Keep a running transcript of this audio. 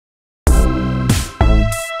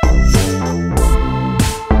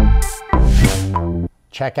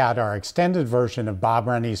Check out our extended version of Bob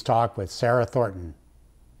Rennie's talk with Sarah Thornton.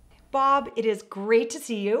 Bob, it is great to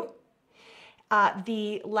see you.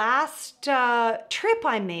 The last trip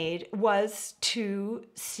I made was to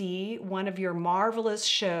see one of your marvelous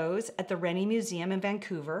shows at the Rennie Museum in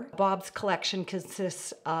Vancouver. Bob's collection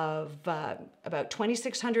consists of about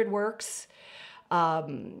 2,600 works,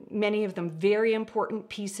 many of them very important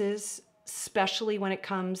pieces, especially when it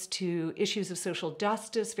comes to issues of social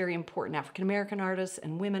justice, very important African-American artists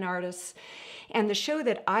and women artists. And the show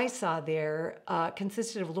that I saw there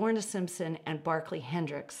consisted of Lorna Simpson and Barclay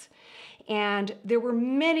Hendricks. And there were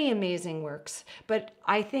many amazing works, but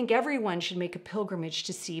I think everyone should make a pilgrimage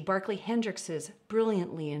to see Barclay Hendricks's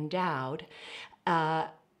Brilliantly Endowed, an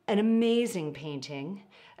amazing painting,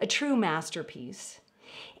 a true masterpiece.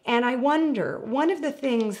 And I wonder, one of the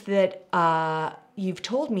things that you've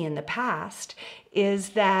told me in the past is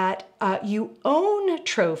that you own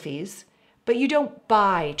trophies, but you don't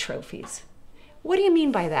buy trophies. What do you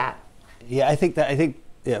mean by that? Yeah, I think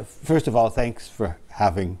yeah, first of all, thanks for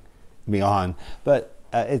having me on, but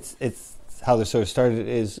it's how this sort of started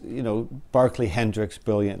is, you know, Barclay Hendricks'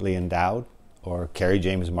 Brilliantly Endowed, or Kerry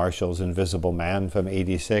James Marshall's Invisible Man from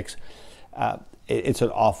 '86. It's an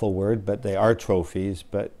awful word, but they are trophies,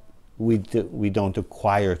 but we don't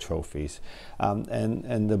acquire trophies.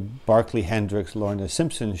 And the Barclay Hendricks Lorna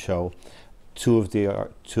Simpson show, two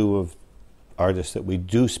of artists that we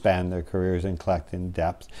do span their careers and collect in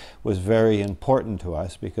depth, was very important to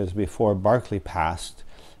us, because before Barclay passed,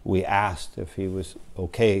 we asked if he was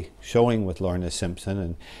okay showing with Lorna Simpson,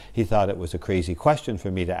 and he thought it was a crazy question for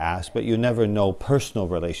me to ask, but you never know personal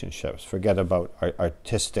relationships. Forget about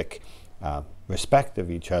artistic respect of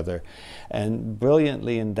each other. And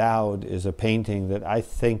Brilliantly Endowed is a painting that I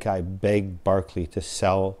think I begged Barclay to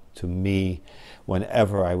sell to me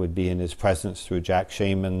whenever I would be in his presence through Jack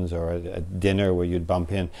Shaman's or a dinner where you'd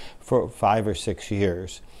bump in, for 5 or 6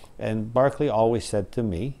 years. And Barclay always said to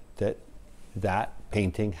me that that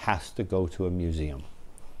painting has to go to a museum.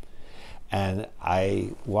 And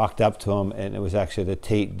I walked up to him, and it was actually at a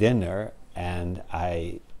Tate dinner, and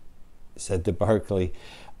I said to Barclay,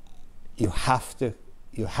 you have to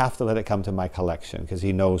let it come to my collection, because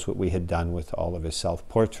he knows what we had done with all of his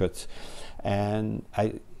self-portraits. And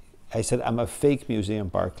I said, I'm a fake museum,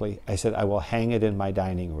 Barclay. I said, I will hang it in my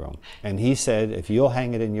dining room. And he said, if you'll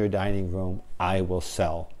hang it in your dining room, I will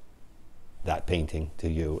sell that painting to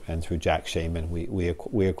you. And through Jack Shaman,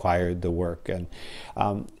 we acquired the work. And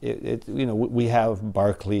you know, we have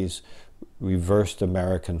Barclay's reversed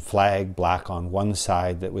American flag, black on one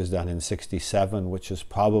side, that was done in '67, which is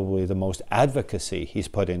probably the most advocacy he's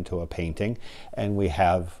put into a painting. And we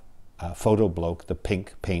have Photo Bloke, the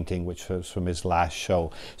pink painting, which was from his last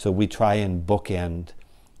show. So we try and bookend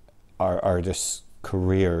our artists'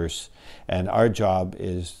 careers, and our job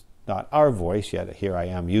is not our voice, yet here I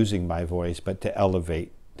am using my voice, but to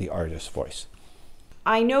elevate the artist's voice.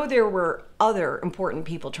 I know there were other important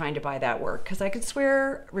people trying to buy that work, because I could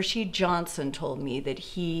swear Rashid Johnson told me that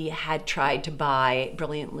he had tried to buy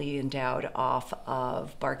Brilliantly Endowed off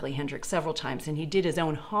of Barclay Hendricks several times, and he did his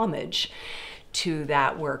own homage to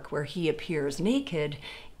that work where he appears naked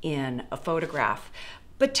in a photograph.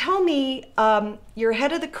 But tell me, you're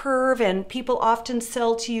ahead of the curve, and people often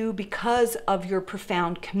sell to you because of your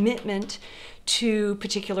profound commitment to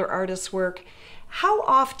particular artists' work. How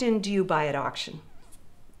often do you buy at auction?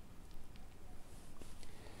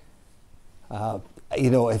 You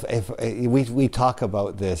know, if we talk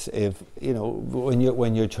about this, if you know,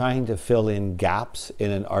 when you're trying to fill in gaps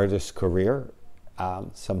in an artist's career,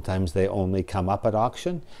 sometimes they only come up at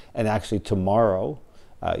auction. And actually, tomorrow,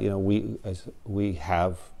 you know, we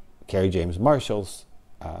have Kerry James Marshall's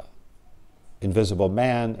Invisible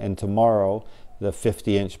Man, and tomorrow the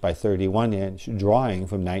 50-inch by 31-inch drawing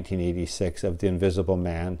from 1986 of the Invisible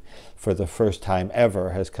Man, for the first time ever,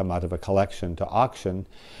 has come out of a collection to auction.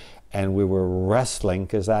 And we were wrestling,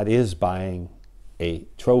 because that is buying a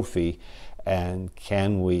trophy, and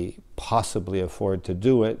can we possibly afford to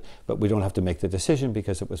do it? But we don't have to make the decision,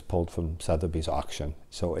 because it was pulled from Sotheby's auction.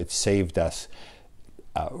 So it saved us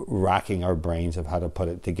racking our brains of how to put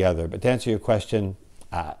it together. But to answer your question,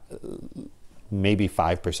 maybe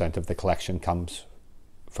 5% of the collection comes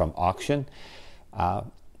from auction. Yeah,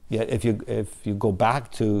 if you go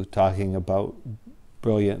back to talking about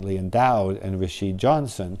Brilliantly Endowed and Rashid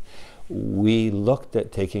Johnson, we looked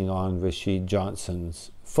at taking on Rashid Johnson's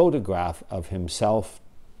photograph of himself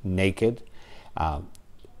naked,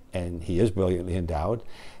 and he is brilliantly endowed,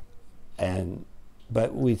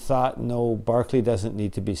 but we thought, no, Barclay doesn't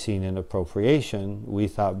need to be seen in appropriation. We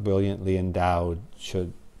thought Brilliantly Endowed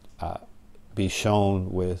should be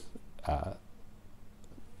shown with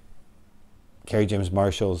Kerry James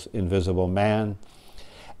Marshall's Invisible Man,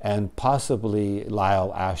 and possibly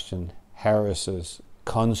Lyle Ashton Harris's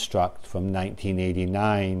Construct from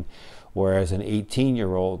 1989, where as an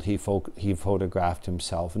 18-year-old he photographed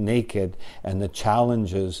himself naked, and the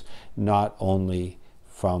challenges not only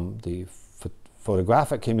from the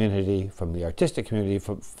photographic community, from the artistic community,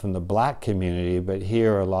 from the black community, but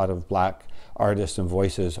here a lot of black artists and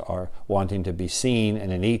voices are wanting to be seen,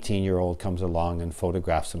 and an 18-year-old comes along and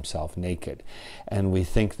photographs himself naked. And we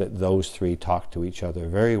think that those three talk to each other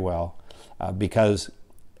very well. Because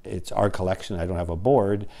it's our collection, I don't have a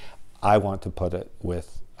board, I want to put it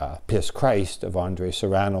with Piss Christ of Andre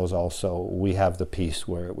Serrano's also. We have the piece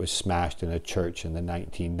where it was smashed in a church in the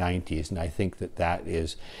 1990s, and I think that that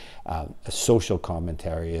is a social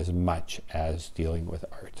commentary as much as dealing with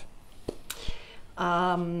art.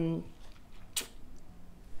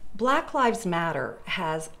 Black Lives Matter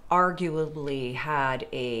has arguably had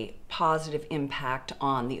a positive impact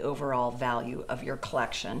on the overall value of your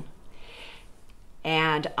collection.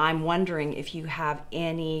 And I'm wondering if you have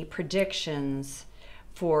any predictions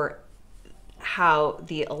for how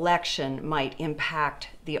the election might impact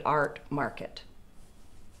the art market.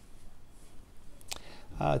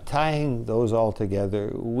 Tying those all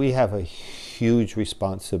together, we have a huge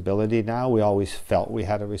responsibility now. We always felt we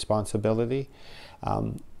had a responsibility.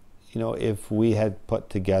 You know, if we had put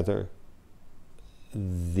together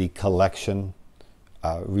the collection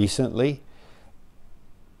recently,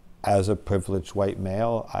 as a privileged white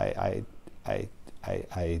male, I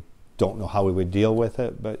don't know how we would deal with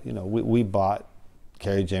it, but you know, we bought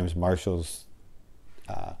Kerry James Marshall's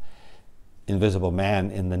Invisible Man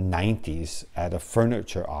in the 90s at a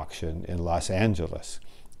furniture auction in Los Angeles.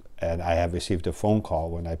 And I have received a phone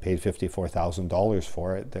call when I paid $54,000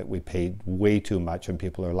 for it that we paid way too much and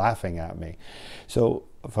people are laughing at me. So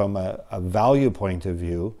from a value point of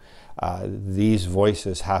view, these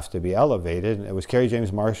voices have to be elevated. And it was Kerry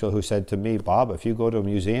James Marshall who said to me, Bob, if you go to a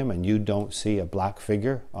museum and you don't see a black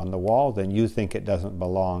figure on the wall, then you think it doesn't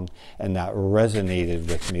belong. And that resonated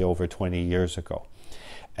with me over 20 years ago.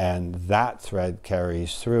 And that thread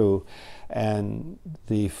carries through. And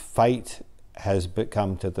the fight has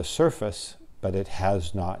come to the surface, but it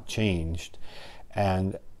has not changed.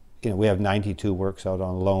 And you know, we have 92 works out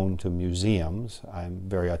on loan to museums. I'm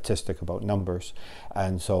very autistic about numbers.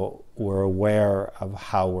 And so we're aware of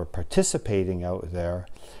how we're participating out there,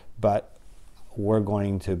 but we're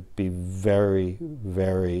going to be very,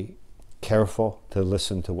 very careful to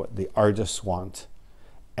listen to what the artists want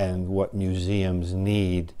and what museums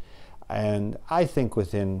need. And I think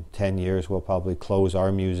within 10 years we'll probably close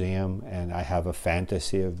our museum, and I have a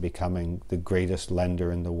fantasy of becoming the greatest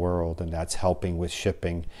lender in the world, and that's helping with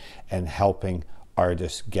shipping and helping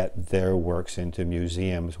artists get their works into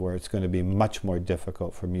museums, where it's going to be much more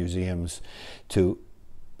difficult for museums to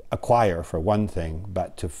acquire, for one thing,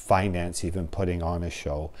 but to finance even putting on a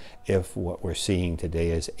show, if what we're seeing today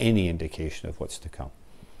is any indication of what's to come.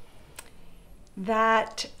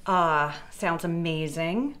 That sounds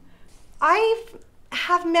amazing. I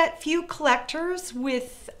have met few collectors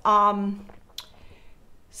with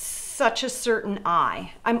such a certain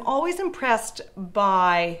eye. I'm always impressed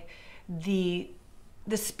by the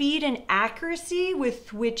speed and accuracy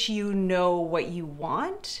with which you know what you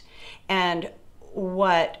want and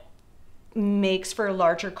what makes for a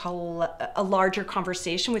larger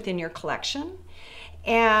conversation within your collection.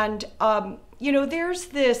 And you know, there's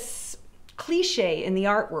this cliche in the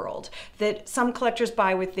art world that some collectors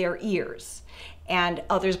buy with their ears and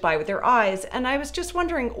others buy with their eyes. And I was just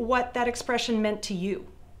wondering what that expression meant to you.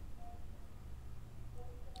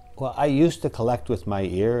 Well, I used to collect with my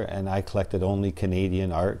ear, and I collected only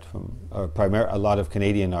Canadian art a lot of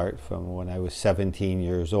Canadian art from when I was 17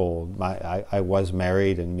 years old. I was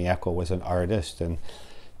married, and Mieko was an artist, and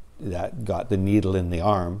that got the needle in the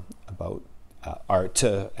arm about art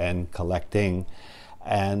and collecting.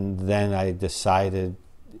 And then I decided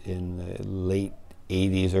in the late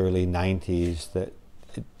 80s, early 90s that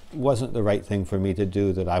it wasn't the right thing for me to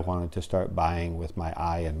do, that I wanted to start buying with my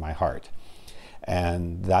eye and my heart.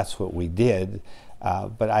 And that's what we did.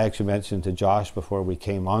 But I actually mentioned to Josh before we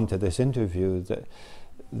came on to this interview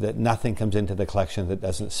that nothing comes into the collection that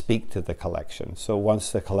doesn't speak to the collection. So once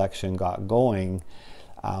the collection got going,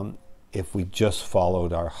 if we just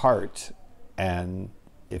followed our heart, and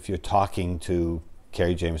if you're talking to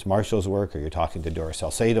Kerry James Marshall's work, or you're talking to Dora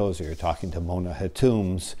Salcedo's, or you're talking to Mona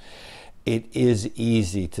Hatoum's, it is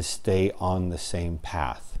easy to stay on the same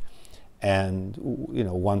path. And you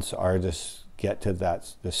know, once artists get to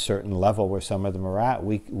this certain level where some of them are at,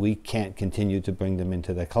 we can't continue to bring them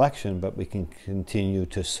into the collection, but we can continue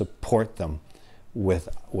to support them with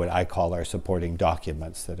what I call our supporting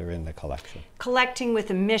documents that are in the collection. Collecting with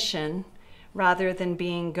a mission rather than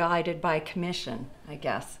being guided by commission, I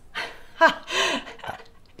guess.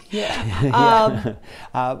 Yeah.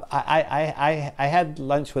 I had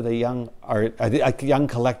lunch with a young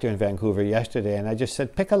collector in Vancouver yesterday, and I just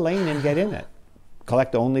said, pick a lane and get in it.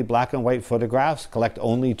 Collect only black and white photographs, collect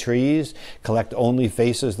only trees, collect only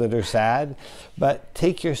faces that are sad, but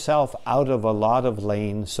take yourself out of a lot of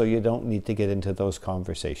lanes so you don't need to get into those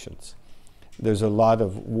conversations. There's a lot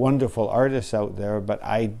of wonderful artists out there, but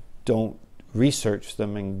I don't research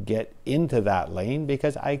them and get into that lane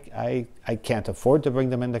because I can't afford to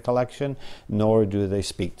bring them into collection, nor do they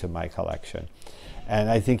speak to my collection.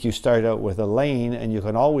 And I think you start out with a lane and you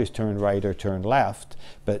can always turn right or turn left,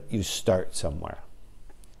 but you start somewhere.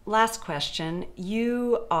 Last question.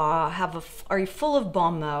 You are you full of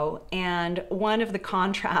bon mot, and one of the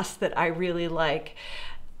contrasts that I really like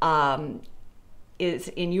is,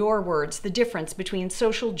 in your words, the difference between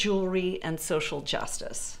social jewelry and social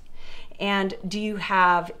justice. And do you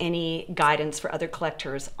have any guidance for other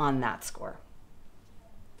collectors on that score?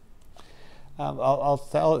 I'll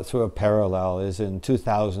tell it through a parallel. Is in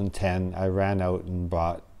 2010, I ran out and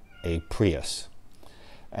bought a Prius.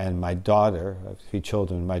 And my daughter, I have 3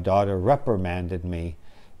 children, my daughter reprimanded me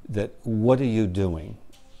that, what are you doing?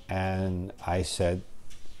 And I said,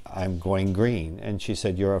 I'm going green. And she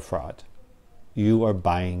said, you're a fraud. You are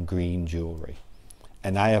buying green jewelry.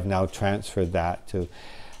 And I have now transferred that to,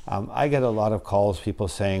 I get a lot of calls, people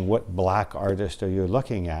saying, what black artist are you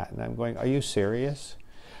looking at? And I'm going, are you serious?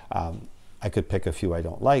 I could pick a few I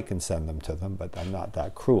don't like and send them to them, but I'm not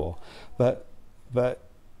that cruel. But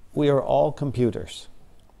we are all computers.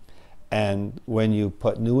 And when you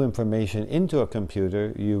put new information into a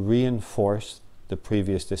computer, you reinforce the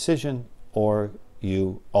previous decision or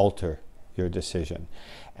you alter your decision.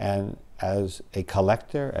 And as a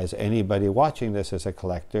collector, as anybody watching this as a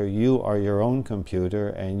collector, you are your own computer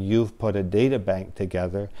and you've put a data bank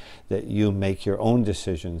together that you make your own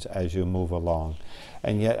decisions as you move along.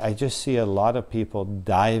 And yet I just see a lot of people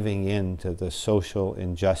diving into the social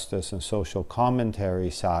injustice and social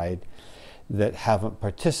commentary side that haven't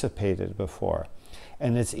participated before.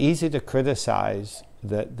 And it's easy to criticize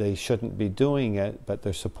that they shouldn't be doing it, but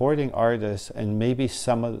they're supporting artists, and maybe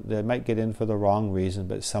they might get in for the wrong reason,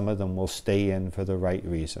 but some of them will stay in for the right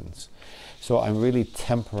reasons. So I'm really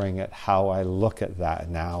tempering it. How I look at that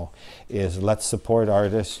now is, let's support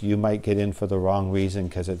artists. You might get in for the wrong reason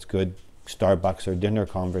because it's good Starbucks or dinner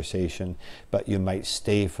conversation, but you might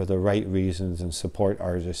stay for the right reasons and support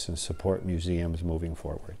artists and support museums moving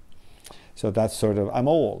forward. So that's sort of, I'm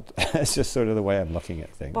old. It's just sort of the way I'm looking at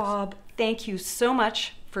things. Bob, thank you so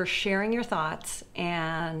much for sharing your thoughts,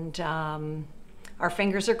 and our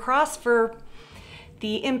fingers are crossed for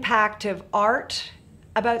the impact of art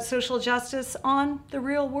about social justice on the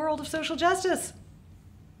real world of social justice.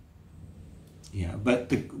 Yeah,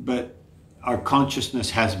 but our consciousness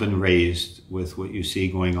has been raised with what you see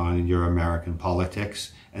going on in your American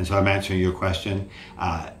politics, and so I'm answering your question.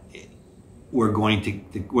 We're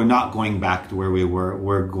not going back to where we were.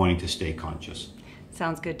 We're going to stay conscious.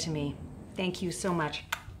 Sounds good to me. Thank you so much.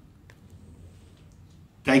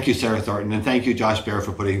 Thank you, Sarah Thornton, and thank you, Josh Baer,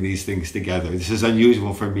 for putting these things together. This is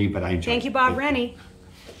unusual for me, but I enjoy it. Thank you, Bob Rennie.